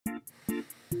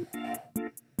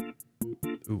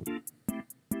Ooh.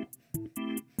 You're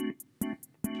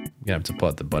gonna have to pull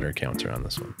out the butter counter on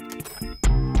this one.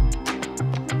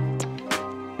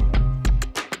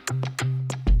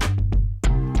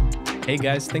 Hey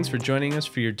guys, thanks for joining us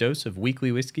for your dose of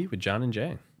Weekly Whiskey with John and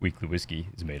Jay. Weekly Whiskey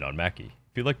is made on Mackie.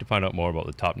 If you'd like to find out more about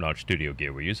the top-notch studio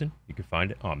gear we're using, you can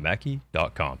find it on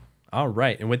Mackie.com. All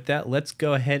right, and with that, let's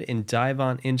go ahead and dive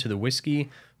on into the whiskey.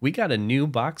 We got a new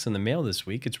box in the mail this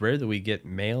week. It's rare that we get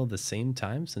mail the same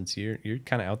time since you're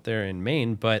kind of out there in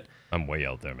Maine, but I'm way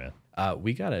out there, man.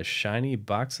 We got a shiny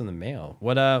box in the mail.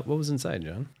 What was inside,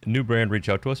 John? A new brand reached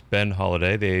out to us, Ben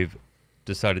Holladay. They've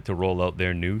decided to roll out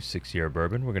their new 6-year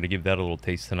bourbon. We're going to give that a little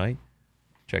taste tonight.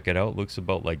 Check it out. Looks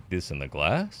about like this in the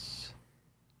glass.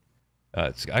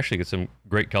 It's actually got some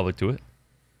great color to it.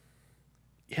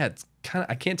 Yeah, it's kind of,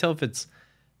 I can't tell if it's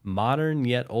modern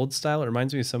yet old style. It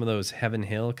reminds me of some of those Heaven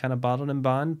Hill kind of bottled and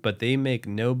bond, but they make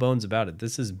no bones about it.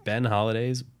 This is Ben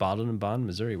Holladay's Bottled and Bond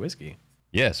Missouri whiskey.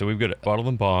 Yeah, so we've got a Bottled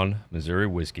and Bond Missouri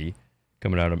whiskey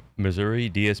coming out of Missouri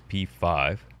DSP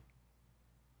 5.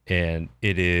 And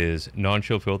it is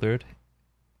non-chill filtered.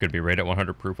 Going to be right at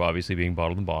 100 proof, obviously being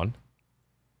Bottled and Bond.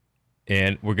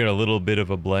 And we're getting a little bit of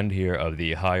a blend here of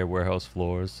the higher warehouse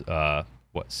floors.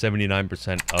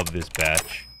 79% of this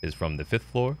batch is from the 5th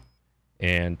floor,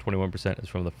 and 21% is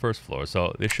from the 1st floor.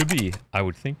 So this should be, I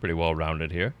would think, pretty well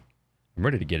rounded here. I'm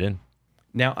ready to get in.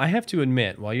 Now, I have to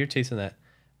admit, while you're tasting that,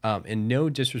 and no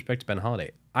disrespect to Ben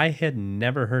Holladay, I had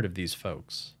never heard of these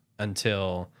folks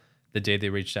until the day they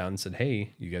reached out and said,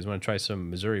 hey, you guys want to try some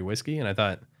Missouri whiskey? And I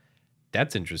thought,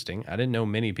 that's interesting. I didn't know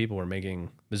many people were making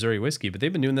Missouri whiskey, but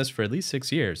they've been doing this for at least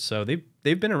 6 years. So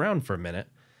they've been around for a minute,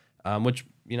 which,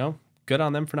 you know, good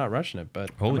on them for not rushing it,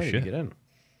 but holy I'm ready shit. to get in.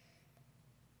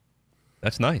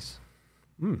 That's nice.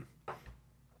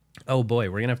 Oh boy,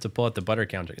 we're going to have to pull out the butter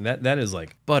counter. That is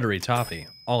like buttery toffee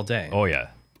all day. Oh yeah.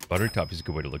 Buttery toffee is a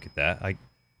good way to look at that.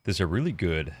 There's a really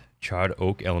good charred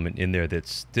oak element in there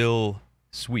that's still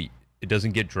sweet. It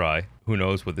doesn't get dry. Who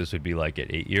knows what this would be like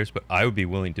at 8 years, but I would be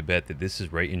willing to bet that this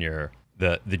is right in your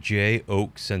the J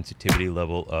oak sensitivity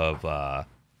level of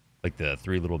like the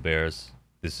Three Little Bears.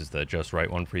 This is the just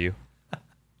right one for you.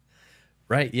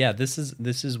 Right, yeah, this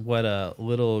is what a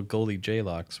little Goldie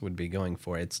J-Locks would be going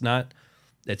for. It's not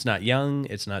young,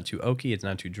 it's not too oaky, it's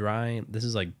not too dry. This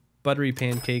is like buttery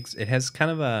pancakes. It has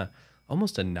kind of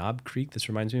almost a Knob Creek. This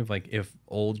reminds me of like if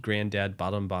old granddad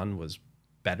Bottled and Bond was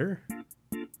better.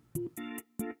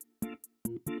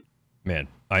 Man,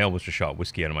 I almost just shot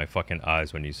whiskey out of my fucking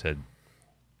eyes when you said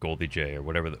Goldie J or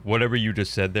whatever you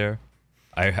just said there.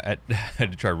 I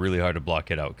had to try really hard to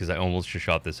block it out because I almost just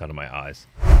shot this out of my eyes.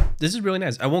 This is really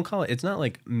nice. I won't call it, it's not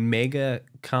like mega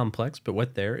complex, but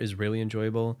what there is really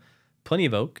enjoyable. Plenty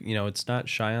of oak. You know, it's not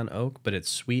shy on oak, but it's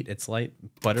sweet. It's light,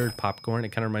 buttered popcorn. It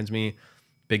kind of reminds me,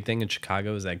 big thing in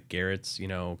Chicago is that Garrett's, you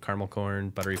know, caramel corn,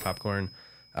 buttery popcorn.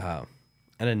 And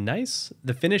a nice,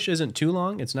 the finish isn't too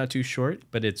long. It's not too short,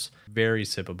 but it's very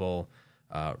sippable.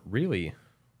 Really,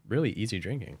 really easy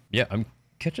drinking. Yeah, I'm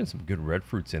catching some good red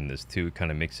fruits in this too,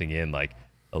 kind of mixing in like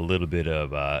a little bit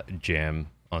of jam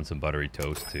on some buttery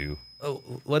toast too. Oh,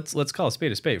 let's call a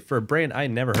spade. For a brand I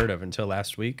never heard of until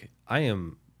last week, I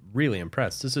am really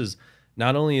impressed. This is,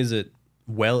 not only is it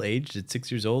well aged, it's 6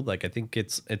 years old. Like I think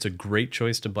it's a great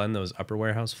choice to blend those upper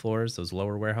warehouse floors, those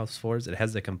lower warehouse floors. It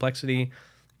has the complexity,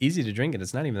 easy to drink, and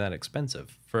it's not even that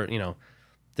expensive. For, you know,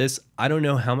 this, I don't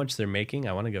know how much they're making.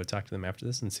 I want to go talk to them after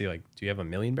this and see, like, do you have 1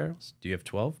 million barrels? Do you have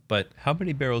 12? But how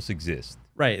many barrels exist?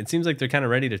 Right. It seems like they're kind of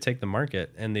ready to take the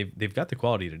market, and they've got the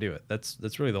quality to do it.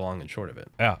 That's really the long and short of it.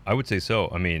 Yeah, I would say so.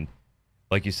 I mean,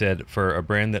 like you said, for a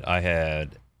brand that I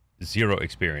had zero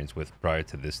experience with prior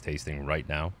to this tasting right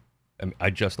now, I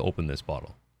just opened this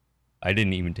bottle. I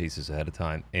didn't even taste this ahead of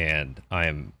time, and I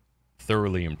am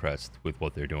thoroughly impressed with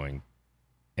what they're doing.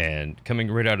 And coming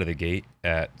right out of the gate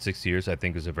at 6 years, I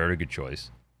think is a very good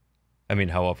choice. I mean,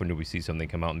 how often do we see something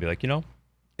come out and be like, you know,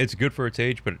 it's good for its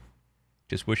age, but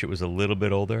just wish it was a little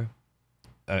bit older?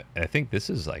 I think this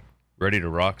is like ready to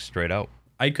rock straight out.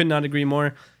 I could not agree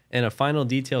more. And a final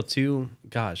detail too,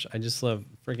 gosh, I just love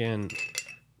freaking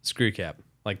screw cap.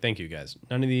 Like, thank you guys.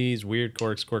 None of these weird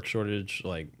corks, cork shortage,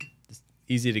 like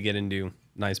easy to get into,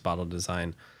 nice bottle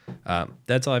design.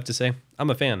 That's all I have to say. I'm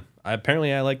a fan.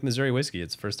 Apparently I like Missouri whiskey.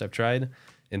 It's the first I've tried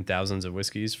in thousands of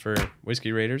whiskeys for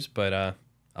whiskey raiders, but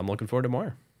I'm looking forward to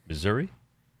more. Missouri,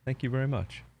 thank you very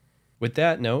much. With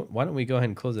that note, why don't we go ahead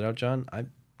and close it out, John?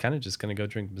 I'm kind of just going to go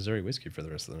drink Missouri whiskey for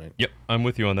the rest of the night. Yep, I'm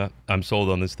with you on that. I'm sold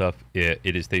on this stuff. It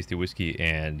is tasty whiskey,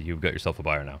 and you've got yourself a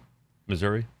buyer now.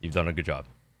 Missouri, you've done a good job.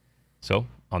 So,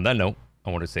 on that note, I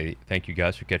want to say thank you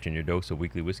guys for catching your dose of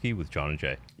weekly whiskey with John and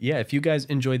Jay. Yeah, if you guys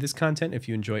enjoy this content, if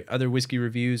you enjoy other whiskey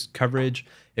reviews, coverage,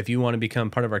 if you want to become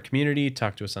part of our community,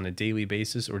 talk to us on a daily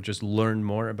basis, or just learn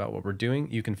more about what we're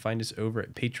doing, you can find us over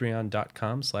at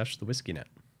patreon.com/thewhiskeynet.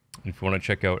 And if you want to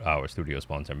check out our studio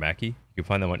sponsor, Mackie, you can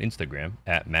find them on Instagram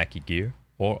at Mackie Gear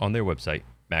or on their website,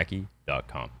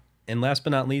 mackie.com. And last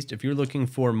but not least, if you're looking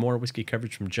for more whiskey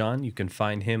coverage from John, you can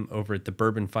find him over at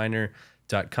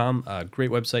thebourbonfiner.com.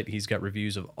 Great website. He's got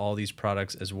reviews of all these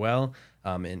products as well.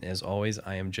 And as always,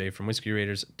 I am Jay from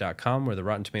whiskyraiders.com, where the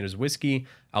Rotten Tomatoes whiskey.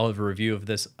 I'll have a review of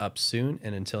this up soon.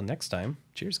 And until next time,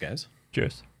 cheers, guys.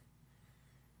 Cheers.